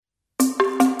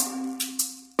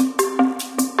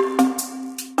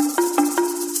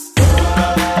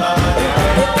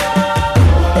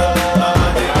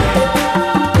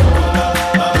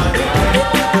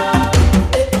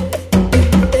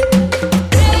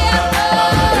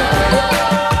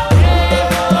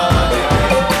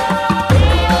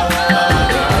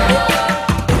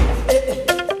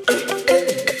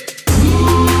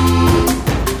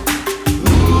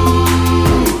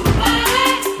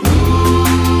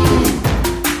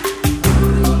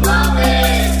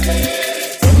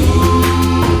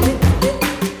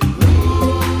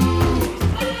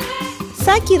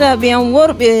Sakiraɓe am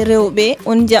worɓe rewɓe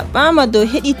on jaɓɓama dow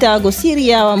heɗitago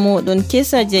siriyawa moɗon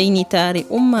kesa jaynitare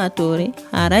ummatore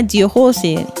ha radio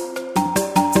Hosere.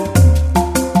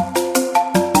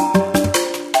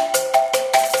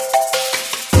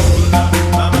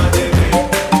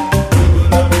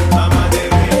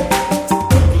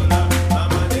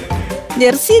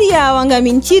 Der siriyawa nga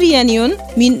min ciriyani on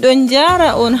min ɗon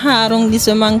jara on ha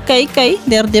arrondissement Kaykay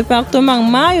der département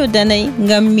Mayo-Danay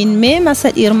ngam min mema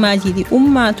saɗirmaji ɗi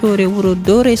ummatore wuro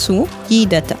Doreissou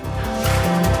yidata.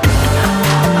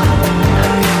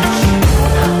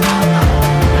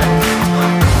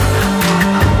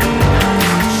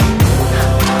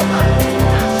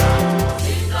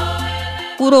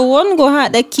 Wuro wongo ha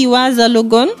ɗakki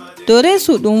Wazalogon,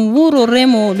 Doreissou ɗum wuro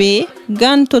remoɓe,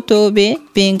 gantotoɓe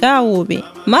be ngawoɓe.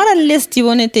 Maral lesdi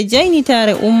wonete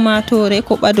jaynitare ummatore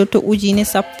ko ɓadoto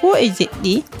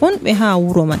 17 wonɓe ha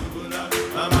wuro man.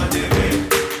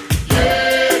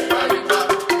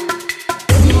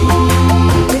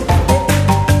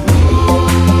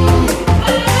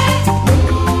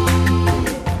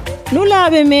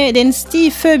 Nulaɓe meɗen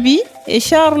Steve Febi e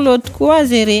Charlotte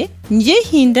Croisere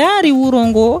njehi ndaari wuro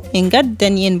ngo e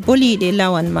ngaddani en boliɗe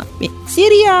lawan maɓɓe.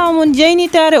 Siriyawa mon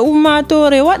jaynitare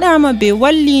ummatore waɗama be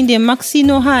wallinde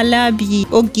Maxino ha laabi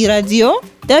ɓoggi radio,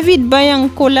 David Bayan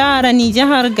ko laarani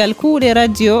jahargal kuuɗe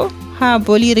radio ha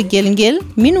bolirgel ngel,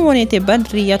 min wonete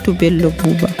Badriyatu Bello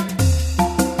Buuba.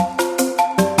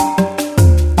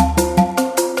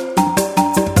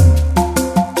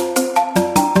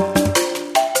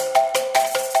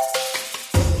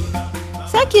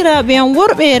 Sakiraɓe am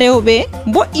worɓe rewɓe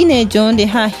boɗɗine jonde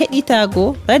ha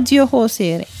heɗitago radio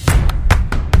Hosere.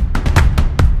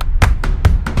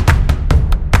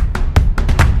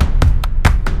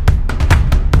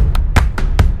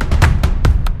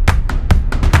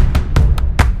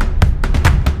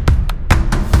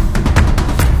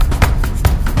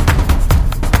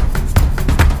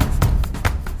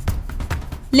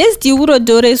 Lesdi wuro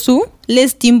Doreissou,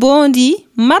 lesdi mbondi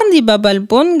marndi babal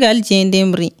bongal je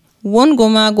ndemri. Wongo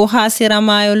maago ha sera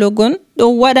Mayo Logon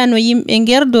ɗo waɗano yimɓe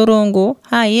ngerdorongo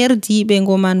ha yerdiɓe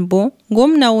ngo man bo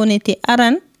gomna wonete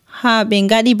aran ha ɓe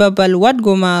ngaɗi babal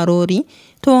wadgo marori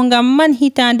to ngam man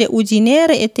hitande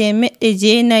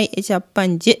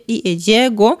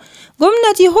 1996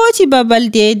 gomnati hoci babal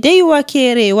dey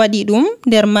wakere waɗi ɗum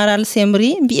nder maral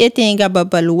semri bi'etenga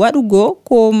babal waɗugo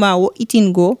ko ma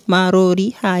wo'itingo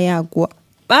marori ha yaguwa.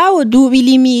 Ɓawo duuɓi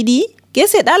limiɗi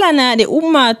gese ɗalanaɗe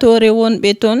ummatore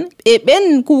wonɓe ton ɓe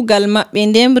ɓen kugal maɓɓe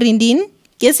ndemri ndin,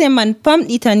 gese man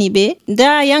pamɗitani ɓe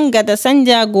nda yangata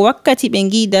sanjago wakkati ɓe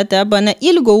ngidata bana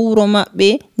ilgo wuro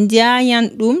maɓɓe njayan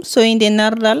ɗum soyde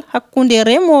nardal hakkunde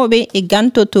remoɓe e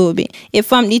gantotoɓe e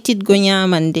famɗititgo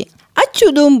nyamande.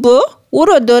 Accuɗum bo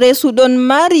wuro Doreissou ɗon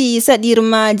mari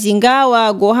saɗirmaji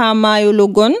ngawago ha Mayo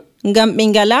Logon ngam ɓe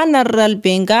ngala narral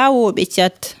be ngawoɓe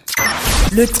chat.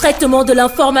 Le traitement de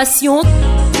l'information.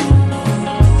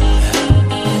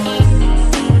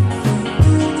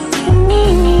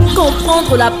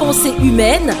 Comprendre la pensée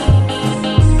humaine.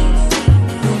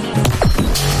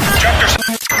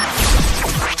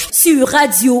 Sur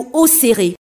Radio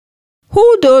Hosere.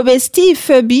 Huudoɓe Steve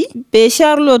Febi be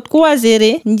Charlotte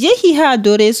Croisere njehi ha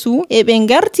Doreissou e ɓe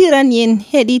ngartirani en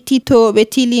heɗititoɓe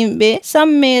tilimɓe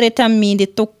sammere tamminde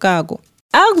tokkago.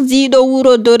 Ardiɗo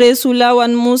wuro Doreissou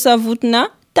Lawan Moussa Vutna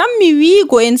tammi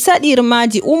wiigo en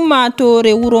saɗirmaji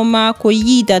ummatore wuro maako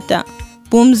yidata.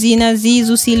 Bumzina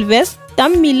Zizou Sylvestre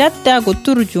tammi lattago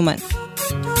turjuman.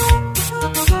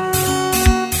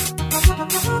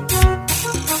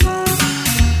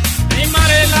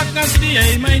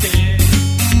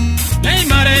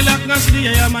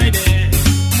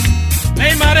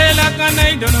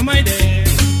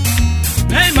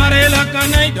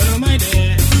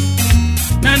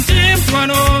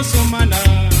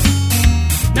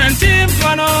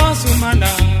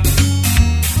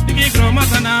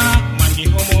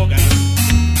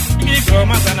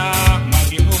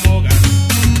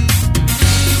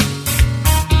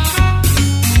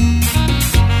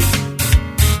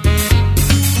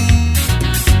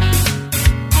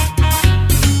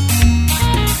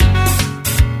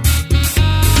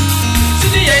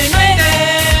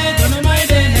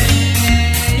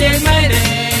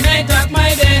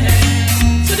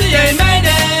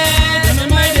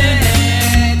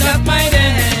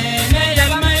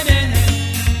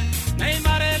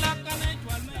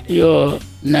 Yo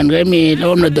nanga mi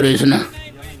lawam na Doreissou na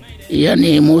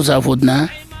yani Moussa Vutna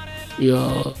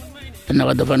yo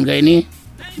naga dafan gaini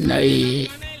na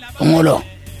ngolo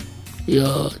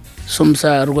yo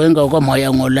sumsa ruwenga ko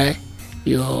moya ngola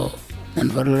yo nan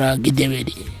farla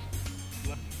gidebedi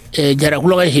e jara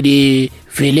kulo ga hidi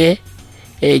Vele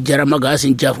jarama ga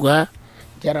sin jafga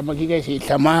jarama giga si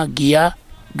tama giya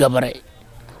gabare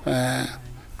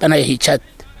tana hichat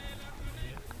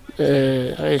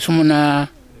sumuna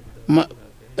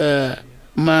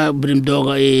ma brim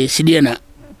doga sidiana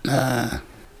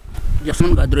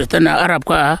jasmun ga durestana arab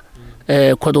ka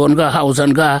kodon ga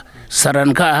hausan ga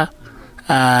saran ka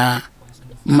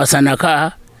masana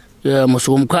ka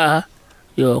musum ka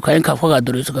yo kain ka faga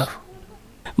duresu ka.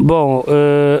 Bon,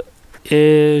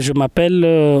 je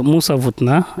m'appelle Moussa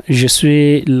Voutna, je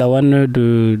suis l'Awan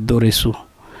de Doreissou.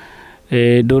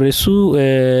 Doreissou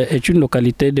est une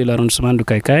localité de l'arrondissement de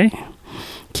Kaikai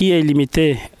qui est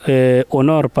limitée au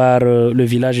nord par le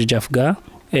village d'Afga,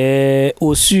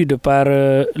 au sud par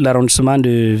l'arrondissement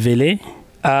de Vélé,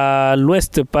 à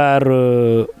l'ouest par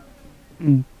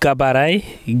Gabaray,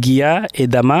 Guia et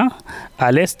Dama,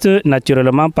 à l'est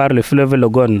naturellement par le fleuve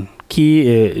Logon qui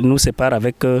nous sépare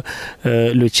avec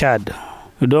le Tchad.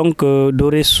 Donc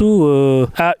Doreissou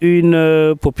a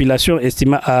une population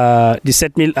estimée à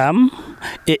 17 000 âmes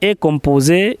et est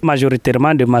composée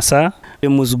majoritairement de Massa, de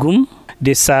Mousgoum,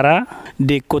 des Sara,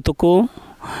 des Kotoko,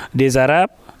 des Arabes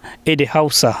et des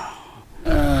Hausa.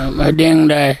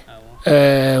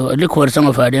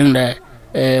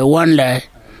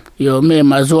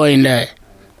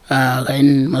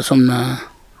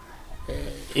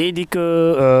 Il dit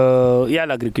que y a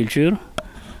l'agriculture,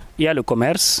 il y a le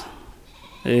commerce,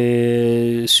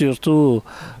 et surtout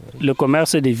le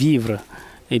commerce des vivres,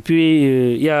 et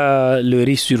puis il y a le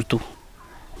riz surtout.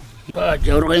 Il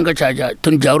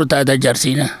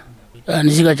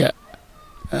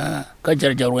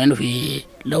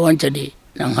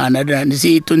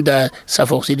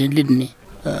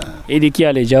dit qu'il y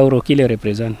a les Jauro qui les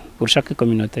représentent pour chaque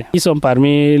communauté. Ils sont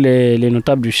parmi les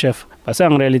notables du chef. Parce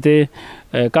qu'en réalité,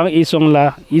 quand ils sont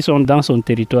là, ils sont dans son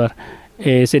territoire.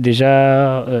 Et c'est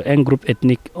déjà un groupe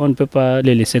ethnique. On ne peut pas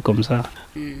les laisser comme ça.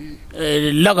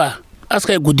 Laga,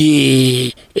 aska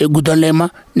gudi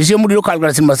gudalema, nisi mu local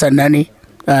grasi masanani.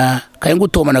 Kayen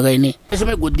guto mana gaini. Nisi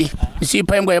gudi, nisi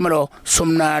payem ga yamalo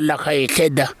sumna lakai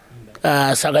keda.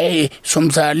 Sagai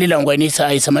sumsa lila ngani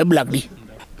sa isama blakli.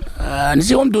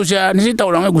 Nisi hom dosia, nisi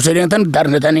tawlang gusari tan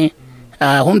darnetani.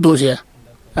 Hom dosia.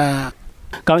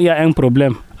 Quand il y a un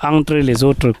problème entre les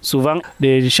autres, souvent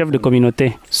les chefs de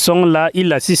communauté sont là,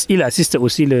 ils assistent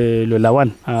aussi le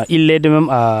Lawan. Ils l'aident même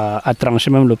à trancher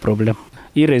même le problème.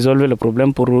 Ils résolvent le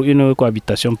problème pour une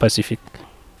cohabitation pacifique.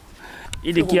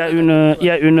 Il dit qu'il y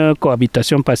a une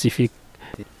cohabitation pacifique.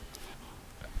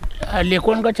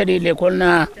 L'école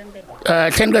na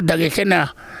senga dage sena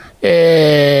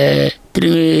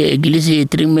église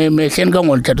me senga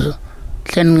ngol chadu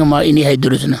senga ma ini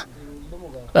haydurusna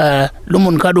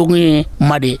lumun kadungi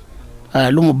made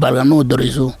lumu balganu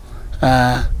Doreissou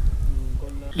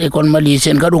l'école mali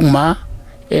senga dung ma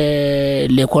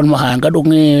l'école ma hanga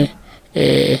dungi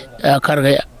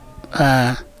karga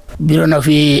biro na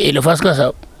fi elefas ka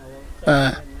sa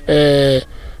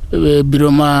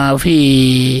biro ma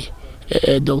fi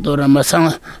docteur ma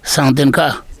santen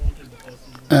ka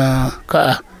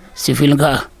civil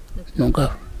ka donc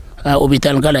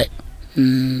hôpital ka la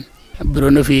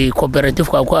biro na fi coopérative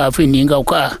ka fi ninga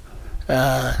ka.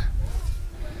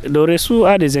 Doreissou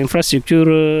a des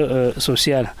infrastructures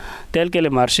sociales telles que les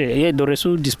marchés. Et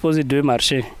Doreissou dispose de 2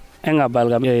 marchés, un à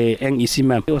Balgam et un ici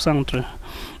même au centre.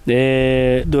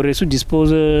 Doreissou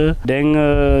dispose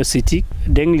d'un CITIC,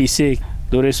 d'un lycée.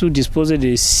 Doreissou dispose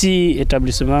de 6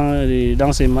 établissements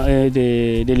d'enseignement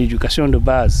de l'éducation de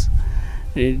base.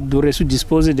 Doreissou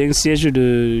dispose d'un siège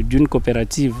d'une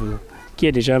coopérative qui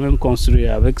est déjà même construit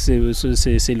avec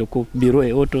ses locaux, bureaux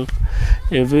et autres.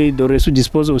 Et Doreissou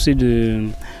dispose aussi du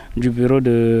bureau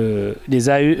des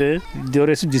AUE.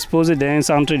 Doreissou dispose d'un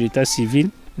centre d'état civil.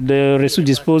 Doreissou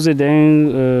dispose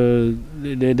d'un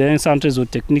centre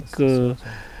zootechnique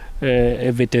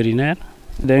et vétérinaire,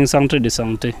 d'un centre de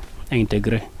santé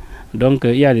intégré. Donc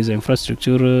il y a des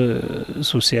infrastructures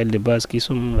sociales de base qui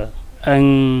sont là.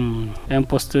 Un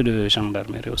poste de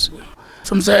gendarmerie aussi.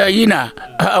 Somsa yina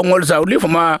angol sa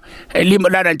lifuma lima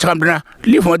ladan chamdana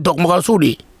lifuma dokma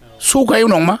sudi suka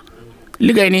yunoma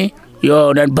ligani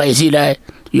yo dan baisila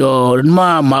yo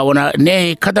ma wana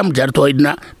ne kadam jarto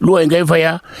idna lu ngai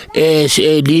faya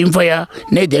lim faya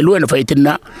ne de lu en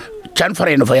faytina chan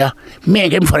farena faya me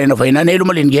ngem farena fayna ne lu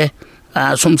malinge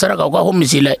somsara ka ko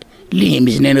misila li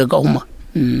misne ka huma.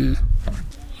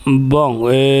 Bon,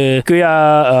 qu'il y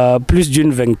a plus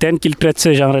d'une vingtaine qui traitent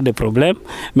ce genre de problèmes.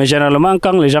 Mais généralement,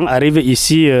 quand les gens arrivent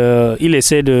ici, ils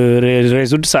essaient de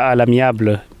résoudre ça à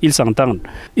l'amiable. Ils s'entendent.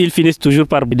 Ils finissent toujours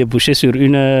par déboucher sur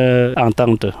une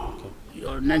entente.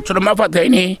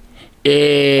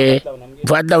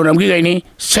 vatla unam gini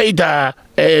saida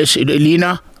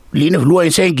lina luwa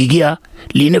sen gigia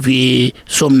lina fi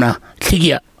somna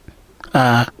tigia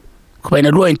ko bayna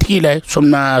luwa tikila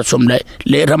somna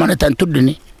le ramana tan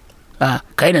tudni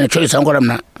kayna choice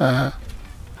angoramna.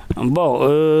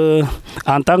 Bon,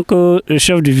 en tant que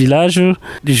chef du village,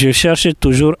 je cherche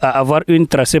toujours à avoir une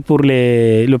tracée pour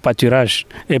le pâturage.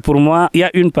 Et pour moi, il y a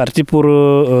une partie pour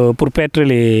paître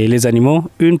les animaux,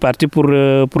 une partie pour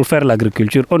faire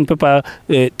l'agriculture. On ne peut pas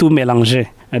tout mélanger.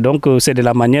 Et donc, c'est de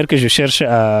la manière que je cherche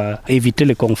à éviter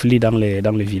les conflits dans les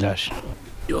villages.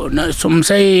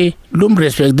 L'homme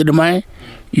respecte de moi,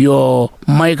 yo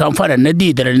mai kan fara na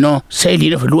di da no sai li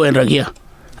na fulu en ragia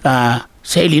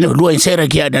sai li na fulu en sai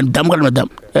ragia dan damgal madam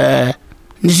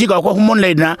ni siga ko mon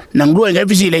leina nang lu en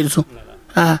visi le so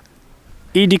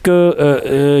Il dit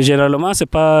que généralement c'est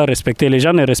pas respecté, les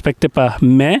gens ne respectent pas,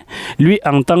 mais lui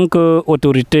en tant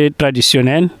qu'autorité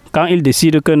traditionnelle, quand il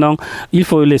décide que non, il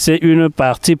faut laisser une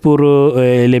partie pour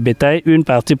les bétails, une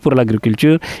partie pour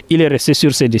l'agriculture, il est resté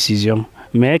sur ses décisions.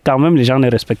 Mais quand même les gens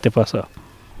ne respectent pas ça.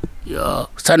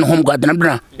 San hom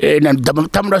gadnabna nan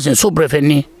tamra sen sous-préfet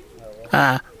ni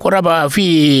koraba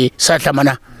fi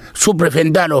satamana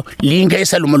sous-préfet dalo linga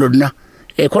salumolodna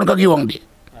e kon kagi wongdi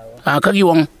kagi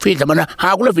wong fi tamana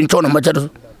kula fin chono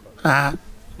machado.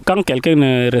 Quand quelqu'un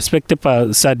ne respecte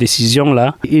pas sa décision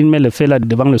là, il met le fait là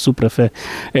devant le sous-préfet.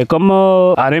 Et comme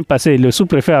à l'année passée, le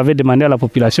sous-préfet avait demandé à la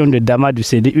population de Dama de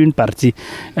céder une partie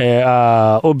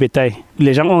au bétail.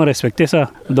 Les gens ont respecté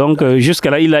ça. Donc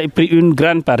jusque-là, il a pris une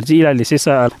grande partie, il a laissé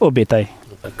ça au bétail.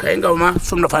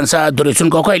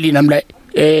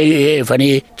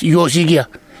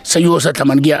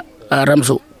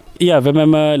 Il y avait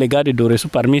même les gars de Doreissou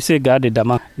parmi ces gars de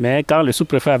Dama. Mais quand le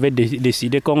sous-préfet avait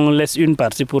décidé qu'on laisse une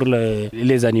partie pour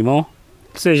les animaux,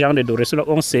 ces gens de Doreissou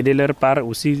ont cédé leur part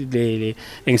aussi,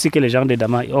 ainsi que les gens de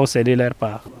Dama ont cédé leur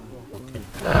part.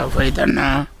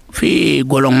 Fi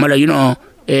golong mala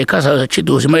kasa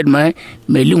chitu simaid mai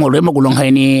me lingol rema golong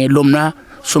haini lomna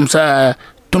sumsa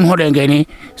tun hode ngani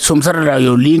sumsa ra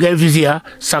yo linga visia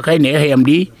sakai ne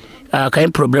hayamdi kain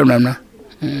problème namna.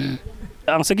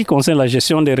 En ce qui concerne la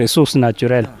gestion des ressources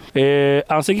naturelles,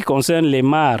 en ce qui concerne les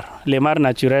mares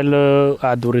naturelles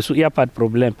à Doreissou, il n'y a pas de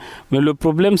problème. Mais le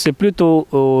problème, c'est plutôt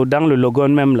dans le Logon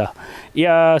même là. Il y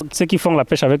a ceux qui font la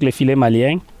pêche avec les filets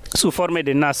maliens sous forme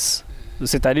de nas,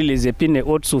 c'est-à-dire les épines et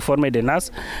autres sous forme de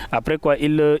nas. Après quoi,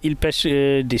 ils pêchent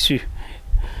dessus.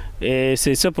 Et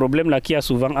c'est ce problème-là qu'il y a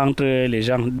souvent entre les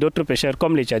gens. D'autres pêcheurs,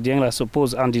 comme les Tchadiens, là,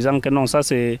 s'opposent en disant que non, ça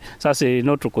c'est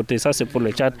notre côté, ça c'est pour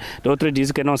le Tchad. D'autres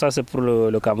disent que non, ça c'est pour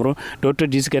le Cameroun. D'autres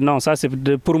disent que non, ça c'est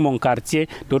pour mon quartier.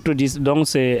 D'autres disent, donc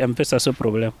c'est un peu ça ce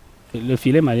problème. Le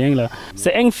filet malien, là,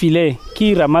 c'est un filet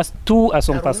qui ramasse tout à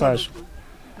son passage.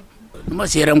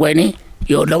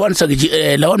 Yo lawan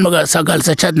maga sagal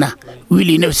sa Tchad na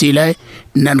wili nefsi lai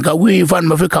nan ka wi fan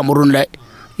ma fi Cameroun lai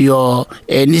yo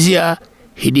nisia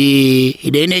hidi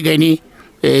ne gani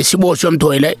sibo som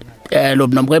toile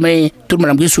lobnam ko may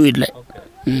turmanam ki suid lai.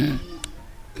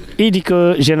 Il dit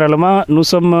que généralement nous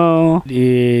sommes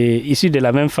issus de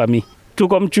la même famille. Tout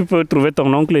comme tu peux trouver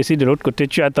ton oncle ici de l'autre côté,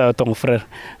 tu as ton frère.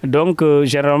 Donc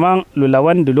généralement le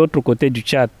lawan de l'autre côté du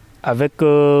Tchad avec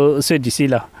ceux d'ici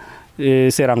là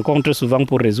se rencontrent souvent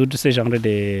pour résoudre ce genre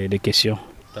de questions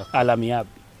à l'amiable.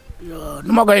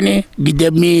 Nous avons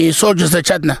des soldiers de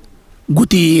Tchad.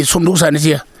 Guti somdu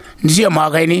sanisia nisia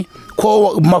magaini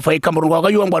ko mafai Cameroun ko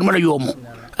yo ngwan mala yomo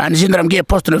an sindram ge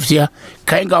poste officier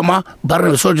kainga ma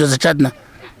barre soldiers de Tchad na.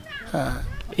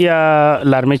 Il y a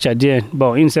l'armée tchadienne.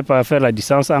 Bon, il ne sait pas faire la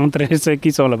distance entre ceux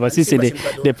qui sont là-bas. Si c'est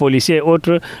des policiers et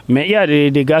autres. Mais il y a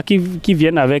des gars qui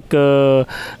viennent avec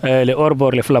les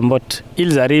hors-bords, les flambottes.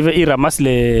 Ils arrivent, ils ramassent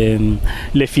les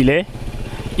filets.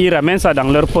 Ils ramènent ça dans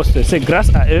leur poste. C'est grâce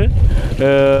à eux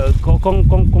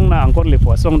qu'on a encore les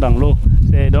poissons dans l'eau.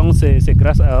 Donc c'est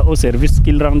grâce au service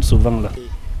qu'ils rendent souvent là.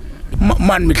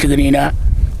 Man mitlignina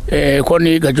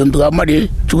koni gajuntu amadi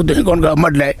chukude kon ga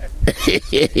madlay.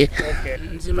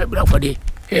 Zima bla fadi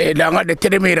danga de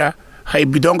teremira hay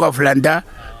bidonga flanda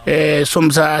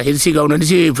somsa hilsiga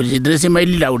onisi frisi mai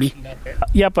laudi.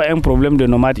 Il n'y a pas un problème de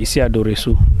nomades ici à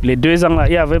Doreissou. Les 2 ans là,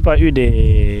 il n'y avait pas eu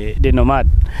des nomades.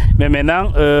 Mais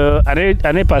maintenant,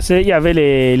 année passée, il y avait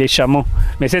les chameaux.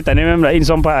 Mais cette année même là, ils ne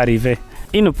sont pas arrivés.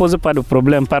 Ils ne posent pas de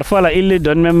problème. Parfois là, ils les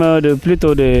donnent même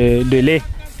plutôt de lait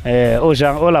aux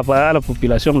gens, à la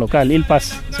population locale. Ils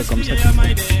passent. C'est comme ça.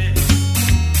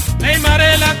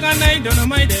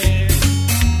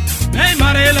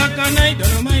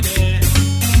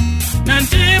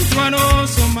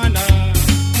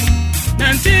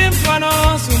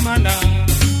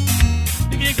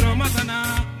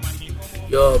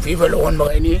 yo viva lo on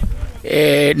magani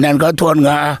nan ga ton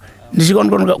nga nisi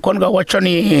kon ga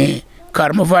wachani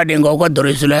karma fa de ngo ko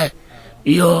Doreissou la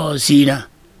yo sina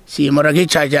si maragi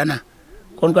chajana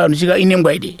kon ga nisi ga inim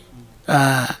gaidi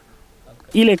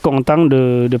Il est content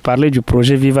de parler du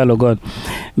projet Viva Logon,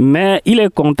 mais il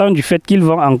est content du fait qu'ils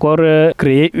vont encore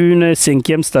créer une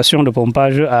 5e station de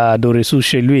pompage à Doreissou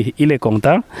chez lui. Il est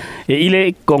content. Et il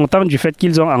est content du fait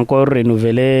qu'ils ont encore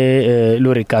renouvelé le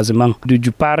recasement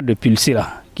du parc de Pulsi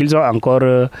là, qu'ils ont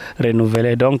encore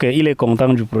renouvelé. Donc il est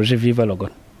content du projet Viva Logon.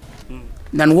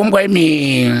 Nan wumbai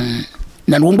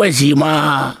si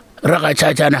ma raga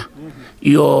chachana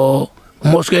yo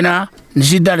moskena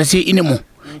nisi dala si inimu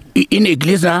in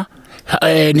église na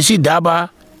nisi daba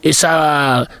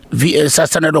sa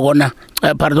sana logona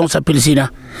pardon sa pilsina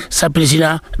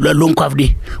le long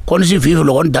kafdi kon si vive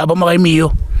logon daba ma mi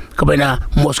yo kabena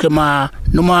moske ma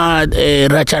numa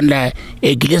rachan la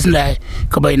église la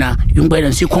kabena yumbai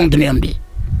na si kontine amdi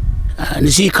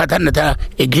nisi katana ta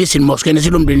église in moske nisi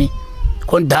lumdini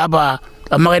kon daba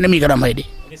amma na mi kana maide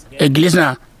église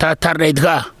na ta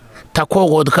tarreidka ta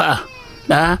kogodka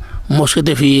moske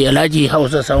de fi alaji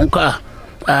hausa saunka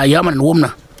yaman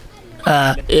wumna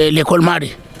l'école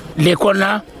mari l'école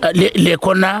na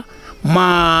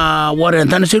ma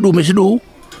warantan sidu misidu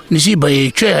nisi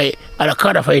bay che ala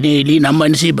kara fayde li na ma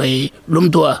nisi bay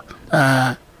lumtoa.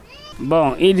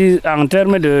 Bon, il dit, en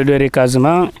termes de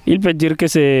recasement, il peut dire que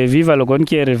c'est Viva Logon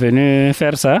qui est revenu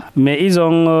faire ça, mais ils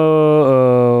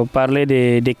ont parlé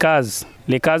des cases,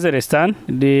 les cases restantes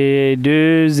des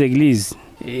 2 églises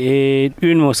et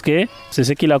une mosquée, c'est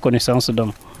ce qu'il a connaissance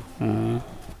donc.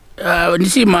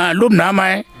 Nisi ma lumna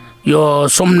mai yo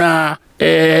somna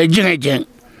jeng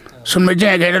somna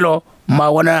jeng lo ma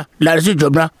wana larsi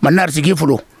jobna ma narsi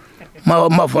gifulu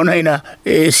ma fona ina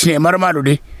cinéma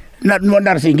marudi na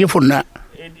narsi gifulna.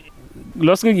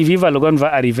 Lorsque Viva Logon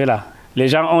va arriver là, les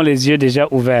gens ont les yeux déjà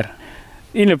ouverts.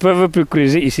 Ils ne peuvent plus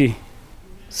creuser ici.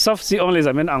 Sauf si on les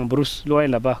amène en brousse, loin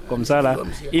là-bas, comme ça là,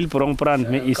 ils pourront prendre,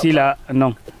 mais ici là,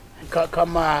 non.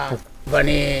 Kama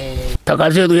vani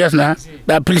takase du yasna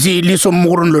da pilsi li som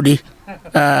murun lodi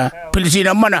pilsi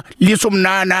na mana li som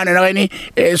na ni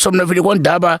som na fili kon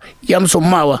daba yam som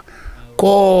mawa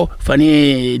ko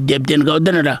fani debden ga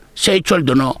odana sey chol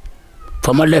dono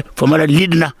famala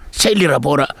lidna sey li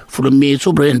rapora fulmi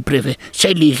souverain préfet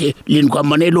sey li lin ko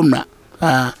amane lumna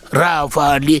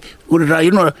Rafa li ura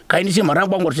yuno kaini si marang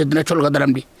bangor sedna chol ga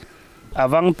daramdi.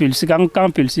 Avant Pulsi,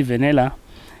 quand Pulsi venait là,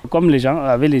 comme les gens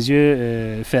avaient les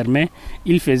yeux fermés,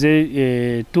 ils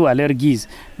faisaient tout à leur guise.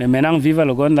 Mais maintenant, Viva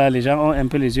Logon, là, les gens ont un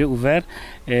peu les yeux ouverts.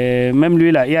 Et même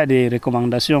lui, là, il y a des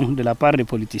recommandations de la part des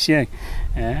politiciens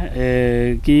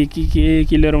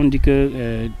qui leur ont dit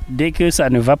que dès que ça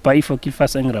ne va pas, il faut qu'ils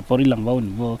fassent un rapport. Il l'envoie au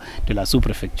niveau de la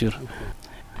sous-préfecture.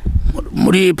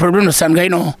 Le problème de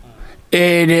Sangaino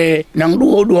est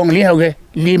que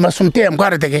les masumté am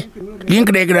karateke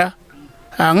link degra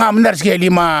ngam narske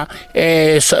lima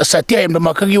satia em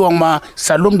ma kagi wang ma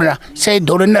salumna say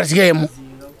dole narske mu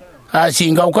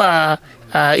singauka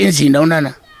insina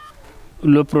nana.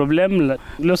 Le problème,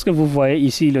 lorsque vous voyez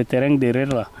ici le terrain derrière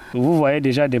là, vous voyez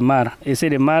déjà des mares et c'est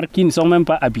des mares qui ne sont même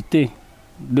pas habitées.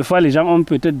 Des fois, les gens ont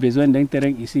peut-être besoin d'un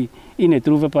terrain ici. Ils ne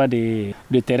trouvent pas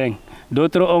de terrain.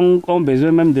 D'autres ont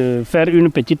besoin même de faire une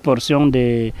petite portion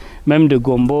même de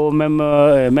gombo,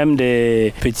 même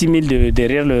des petits milles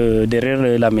derrière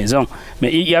la maison.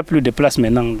 Mais il n'y a plus de place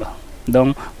maintenant. Là.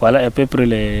 Donc, voilà à peu près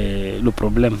le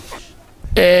problème.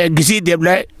 Gisi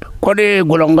debla ko de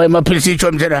golonga ma pilsi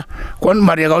chomjera kon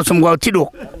maria ga sumga tido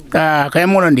kay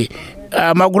monandi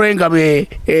maguro ngabe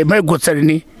may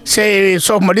gotsarini c'est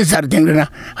sauf ma disardingna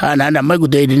na may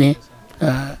godeidini.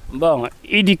 Bon,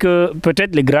 il dit que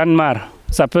peut-être les grandes mares,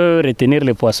 ça peut retenir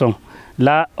les poissons.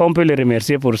 Là, on peut les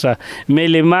remercier pour ça. Mais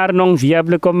les mares non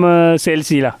viables comme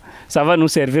celle-ci là, ça va nous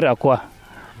servir à quoi?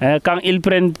 Quand ils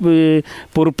prennent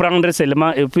pour prendre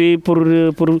seulement, et puis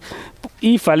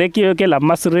il fallait que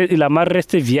la mare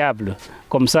reste viable.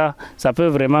 Comme ça, ça peut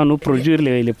vraiment nous produire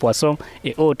les poissons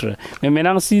et autres. Mais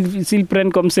maintenant, s'ils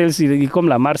prennent comme celle-ci, comme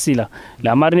la mare-ci là,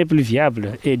 la mare n'est plus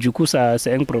viable. Et du coup, ça,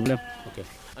 c'est un problème. Okay.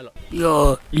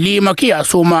 Yo, li maki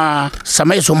asuma,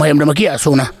 samay suma yam maki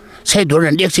asuna. Say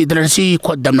doran di accident si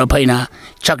kodam na paina,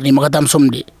 chak ni makatam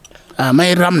sumdi.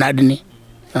 May ram na dini.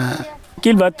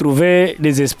 Qu'il va trouver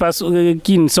des espaces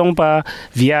qui ne sont pas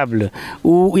viables,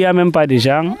 où il n'y a même pas de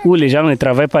gens, où les gens ne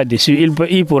travaillent pas dessus,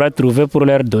 il pourra trouver pour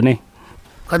leur donner.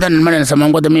 Quand on a un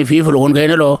fille,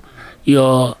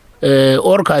 yo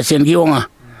orca sengiwanga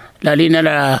la lina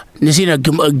la nisina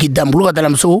gidam bulu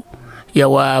katalam so ya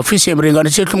wa fisi mringa ni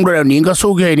sekum do ni nga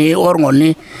so ge ni orngol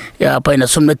ni ya paina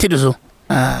sumna tidu.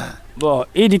 Bon,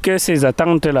 il dit que ces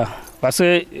attentes-là, parce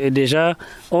que déjà,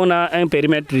 on a un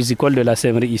périmètre risicole de la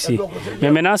Sèmerie ici.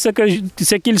 Mais maintenant, ce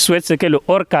qu'il souhaite, c'est que le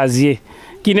hors-casier,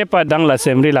 qui n'est pas dans la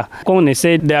Sèmerie là, qu'on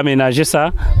essaie d'aménager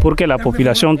ça pour que la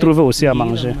population trouve aussi à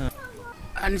manger.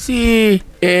 Ansi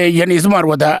Yanis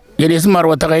Marwata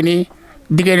Kaini,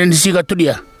 Digan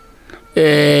Sigatudia,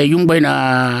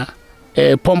 Yumbaina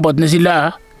Pompot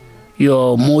Nisila,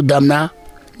 yo Mudamna,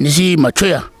 Nisi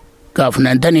Machoya,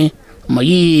 Kafnantani,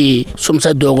 Mayi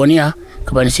Sumsa Dogonia,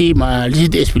 Kabansi, ma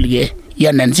Lizit Espilge,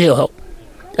 Yananseo,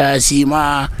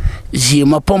 Zima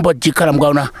Pompot Chikaram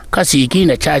Gauna, Kasiki,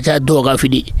 Chacha Doga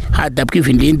Fidi, Hadapki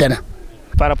Findindana.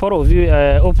 Par rapport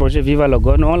au projet Viva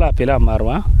Logon, on l'a appelé à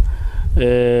Marwa.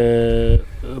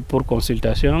 Pour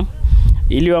consultation.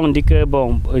 Ils lui ont dit que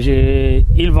bon,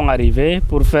 ils vont arriver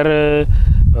pour faire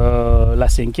la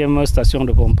 5e station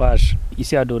de pompage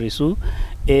ici à Doreissou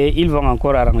et ils vont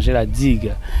encore arranger la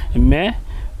digue. Mais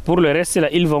pour le reste, là,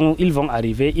 ils vont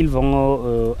arriver, ils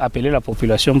vont appeler la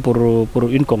population pour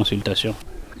une consultation.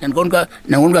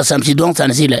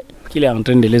 Qu'il est en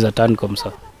train de les attendre comme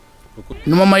ça.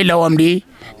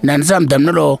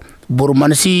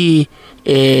 Burmansi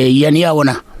yaniya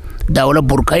wana dawla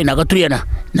burkai na gatuyana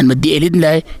nan madi elid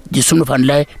lai jisum fan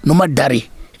lai numa dari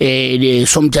de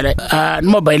somjala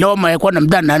numa baylaw ma ko nam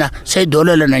dan nana sai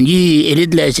dole la nan yi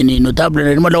elid lai sini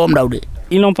notable na lawam dawde.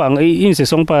 Ils ne se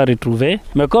sont pas retrouvés,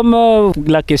 mais comme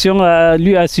la question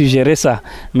lui a suggéré ça,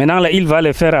 maintenant là, il va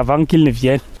le faire avant qu'il ne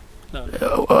vienne.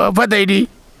 Fataidi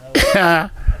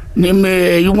ni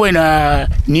me yumoina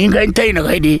ni ngai na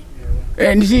gaidi.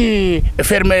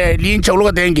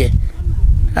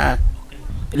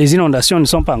 Les inondations ne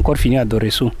sont pas encore finies à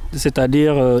Doreissou,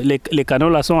 c'est-à-dire les canaux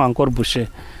là sont encore bouchés,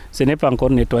 ce n'est pas encore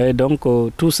nettoyé, donc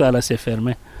tout ça là c'est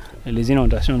fermé. Les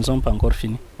inondations ne sont pas encore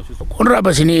finies.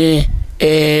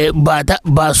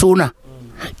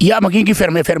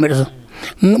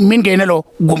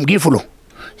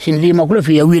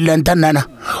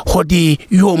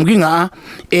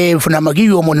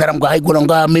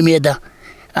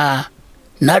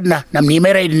 Nadna namni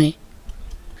meraidni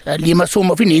lima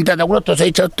suma fini inta da to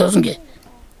sai tosnge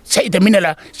sai ta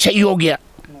minala sai yogia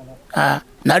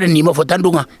nada ni ma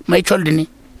fotandunga mai choldini.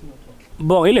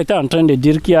 Bon, il était en train de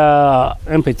dire qu'il y a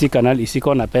un petit canal ici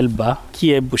qu'on appelle bas qui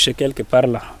est bouché quelque part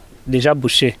là, déjà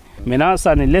bouché. Maintenant,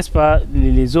 ça ne laisse pas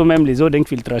les eaux, même les eaux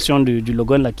d'infiltration du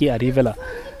Logon là qui arrivent là.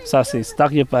 Ça c'est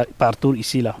stacké partout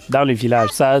ici là, dans le village.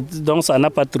 Donc ça n'a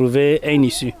pas trouvé un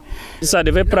issue. Ça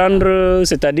devait prendre,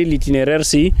 c'est-à-dire l'itinéraire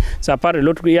si, ça part de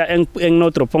l'autre, il y a un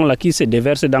autre pont là qui se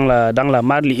déverse dans la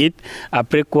Marliite.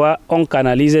 Après quoi, on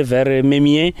canalise vers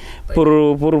Mémier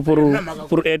pour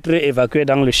être évacué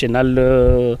dans le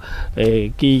chenal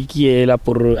qui est là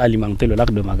pour alimenter le lac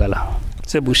de Magala.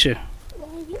 C'est bouché.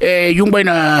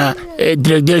 Yumbaina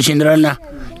directeur général na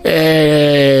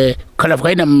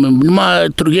kalafkaina ma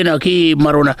turgena ki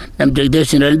marona nam directeur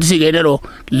général disi gaidaro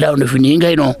launa fini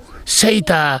gaino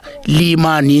seita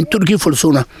lima ni turki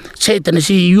fulsuna seita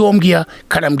nisi yomgia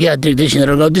kanam gia directeur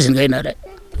général gaudis gaina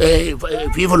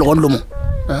vive le gondumo.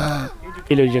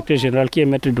 Et le directeur général qui est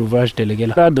maître d'ouvrage délégué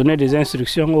là, a donné des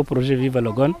instructions au projet Viva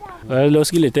Logon.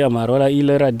 Lorsqu'il était à Marola, il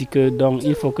leur a dit que donc,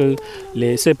 il faut que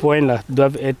ces points-là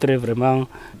doivent être vraiment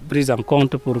pris en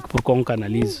compte pour qu'on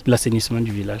canalise l'assainissement du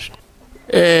village.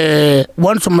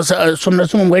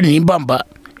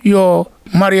 Yo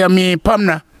Mariami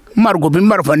Pamna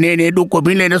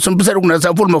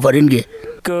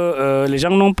que les gens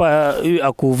n'ont pas eu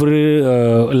à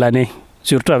couvrir l'année.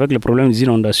 Surtout avec le problème des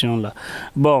inondations là.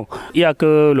 Bon, il n'y a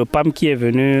que le PAM qui est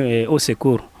venu au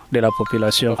secours de la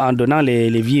population en donnant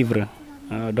les vivres.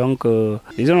 Donc,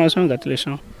 les inondations gâtent les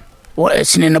champs. Ouais,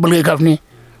 c'est une bonne chose.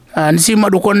 Si je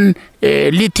suis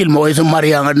little, je suis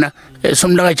marié. Je suis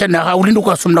marié.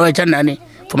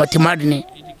 Je suis marié.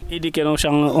 Il dit que nos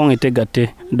champs ont été gâtés.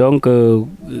 Donc,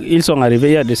 ils sont arrivés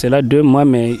il y a de cela 2 mois,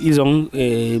 mais ils ont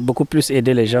beaucoup plus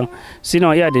aidé les gens.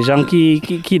 Sinon, il y a des gens qui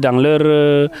dans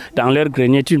leur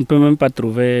grenier, tu ne peux même pas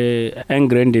trouver un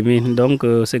grain de mine. Donc,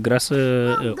 c'est grâce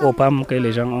au PAM que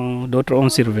les gens d'autres ont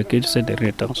survécu ces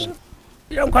derniers temps.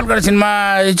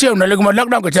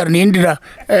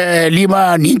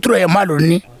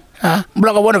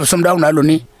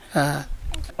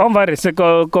 On va rester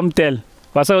comme tel.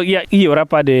 Parce qu'il n'y aura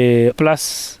pas de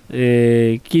places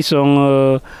qui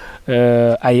sont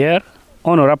ailleurs.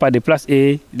 On n'aura pas de place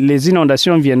et les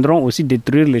inondations viendront aussi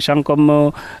détruire les champs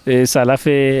comme ça l'a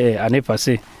fait l'année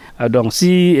passée. Donc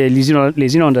si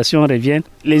les inondations reviennent,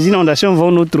 les inondations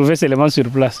vont nous trouver seulement sur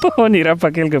place. On n'ira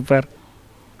pas quelque part.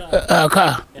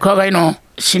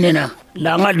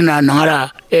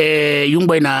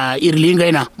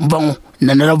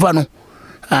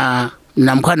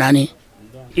 namkanani.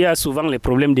 Il y a souvent les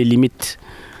problèmes de limites.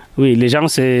 Oui, les gens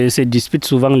se disputent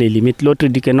souvent les limites. L'autre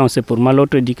dit que non, c'est pour moi,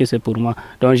 l'autre dit que c'est pour moi.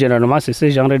 Donc généralement, c'est ce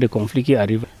genre de conflit qui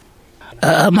arrive.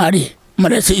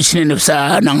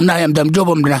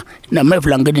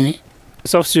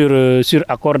 Sauf sur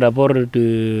accord d'abord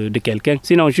de quelqu'un.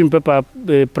 Sinon, je ne peux pas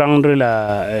prendre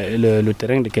le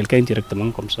terrain de quelqu'un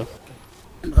directement comme ça.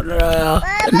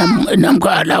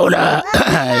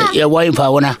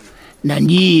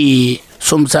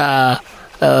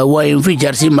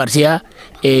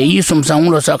 Yi sum sang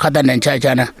lo sa khata nan cha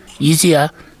chana yisia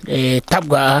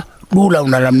tabga dula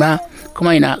unalamna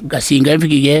kuma ina gasinga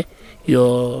fikige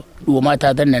yo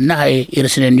mata dan na hay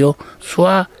irsinen yo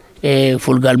soit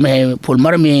fulgal me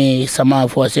fulmarmi sama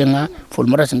fosenga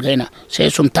fulmarasin kaina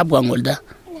c'est sum tabga ngolda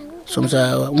sum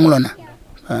sa mulona.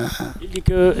 Il dit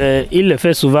que il le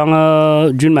fait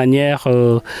souvent d'une manière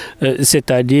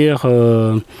c'est-à-dire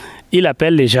il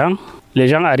appelle les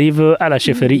gens arrivent à la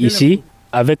chefferie ici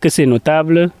avec ses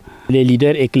notables, les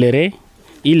leaders éclairés.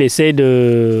 Il essaie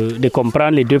de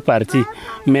comprendre les deux parties.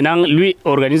 Maintenant, lui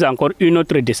organise encore une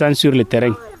autre descente sur le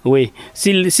terrain. Oui,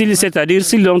 c'est-à-dire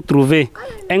s'ils ont trouvé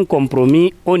un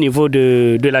compromis au niveau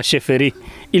de la chefferie,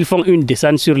 ils font une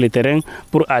descente sur le terrain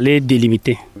pour aller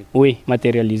délimiter. Oui,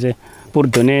 matérialiser. Pour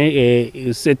donner,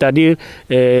 c'est-à-dire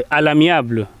à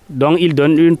l'amiable. Donc, ils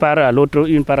donnent une part à l'autre.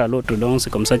 Donc, c'est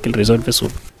comme ça qu'ils résolvent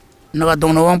souvent. Naga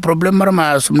dong un problème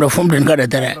marma sumda fumden kada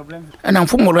tere anan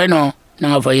fumo reno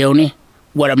nanga fayawni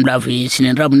wala mdafi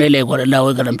sinin rab nele wala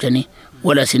lawe kadam tani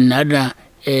wala sinadna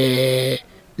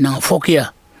nanga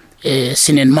fokia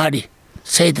sinin madi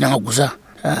sayt nanga gusa.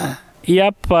 Il n'y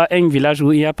a pas un village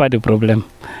où il n'y a pas de problème.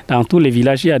 Dans tous les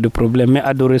villages, il y a des problèmes. Mais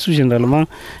à Doreissou, généralement,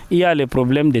 il y a les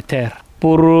problèmes de terre.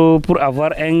 Pour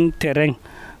avoir un terrain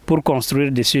pour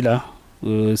construire dessus, là,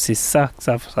 c'est ça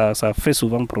fait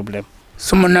souvent problème.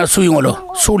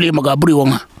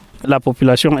 La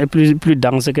population est plus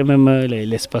dense que même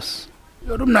l'espace.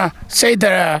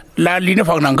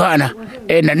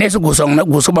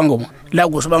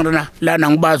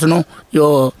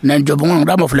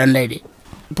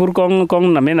 Pour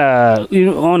qu'on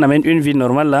amène une vie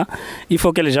normale là, il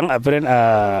faut que les gens apprennent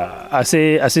à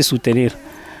se soutenir.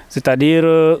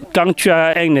 C'est-à-dire, quand tu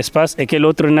as un espace et que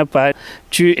l'autre n'a pas,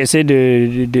 tu essaies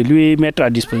de lui mettre à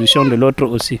disposition de l'autre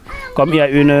aussi. Comme il y a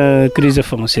une crise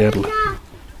foncière.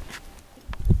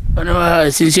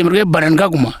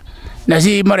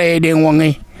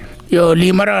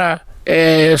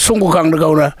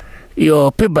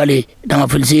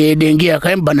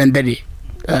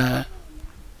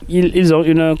 Ils ont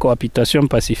une cohabitation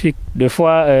pacifique. Des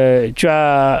fois, tu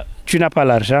n'as pas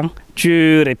l'argent,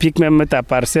 tu répiques même ta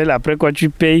parcelle, après quoi tu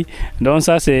payes. Donc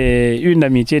ça, c'est une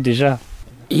amitié déjà.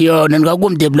 Volcan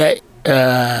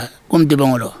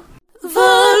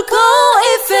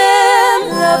FM,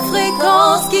 la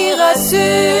fréquence qui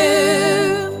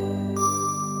rassure.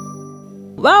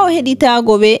 Waaw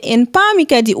heɗitaago ɓe en paami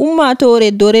kadi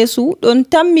ummaatoore Doreissou ɗon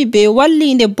tammi be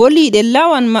walliinde boliiɗe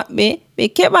lawan maɓɓe ɓe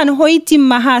keɓan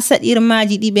hoytimma haa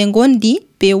saɗirmaaji ɗi ɓe ngondi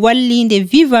be walliinde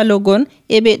Vivalogon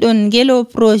e ɓe ɗon ngelo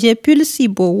projet Pulsi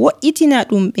bo wo'itina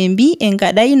ɗum ɓe mbi e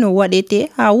ngaɗay no waɗete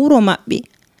haa wuro maɓɓe.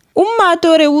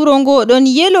 Ummaatoore wuro ngo ɗon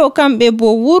yelo kamɓe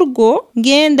bo wurgo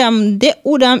ngendam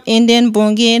de'uɗam e nden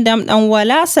bo ngendam ɗam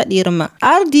wala saɗirma.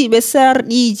 Ardiiɓe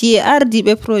sarɗiiji e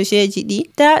ardiiɓe projetji ɗi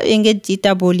taa ɓe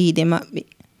ngejjita boliide maɓɓe.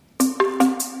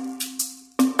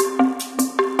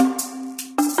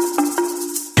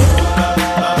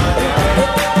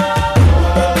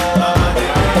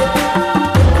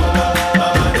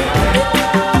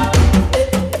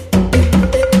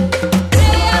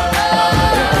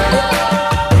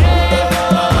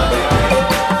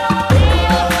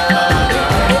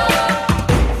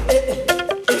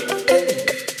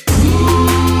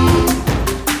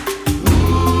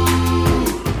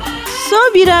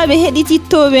 Sobiraaɓe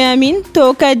heɗitittoɓe amin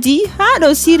to kadi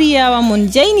haɗo siriyawa mon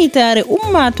jaynitare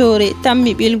ummatore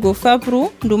tammi ɓilgo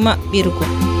fabru ndu maɓɓirgo.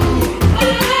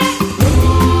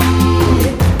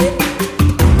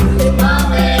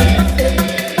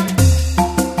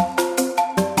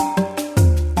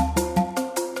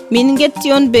 Min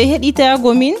getti on be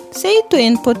heɗitago min sey to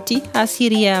en potti ha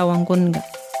siriyawa gonga.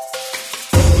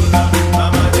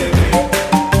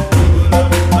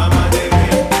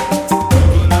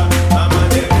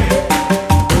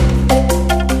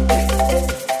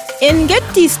 En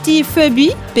getti Steve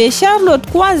Febi be Charlotte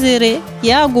Kwazere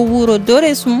yaago wuro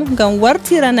Doreissou ngam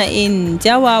wartirana en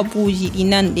jawabuji ɗi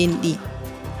nanɗen ɗi.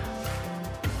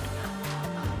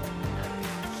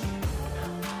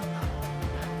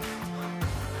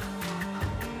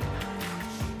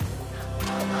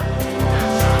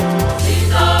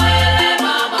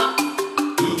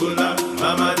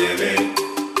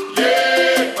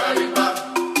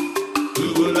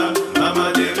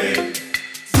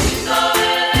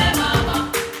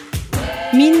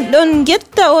 min ɗon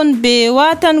getta on be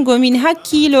watango min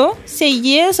hakkilo sey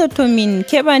yeso to min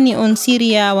keɓani on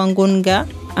siriyawa gonga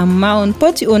amma on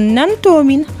poti on nanto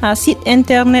min ha site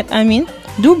internet amin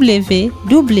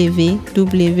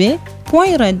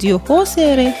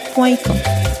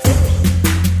www.radiohosere.com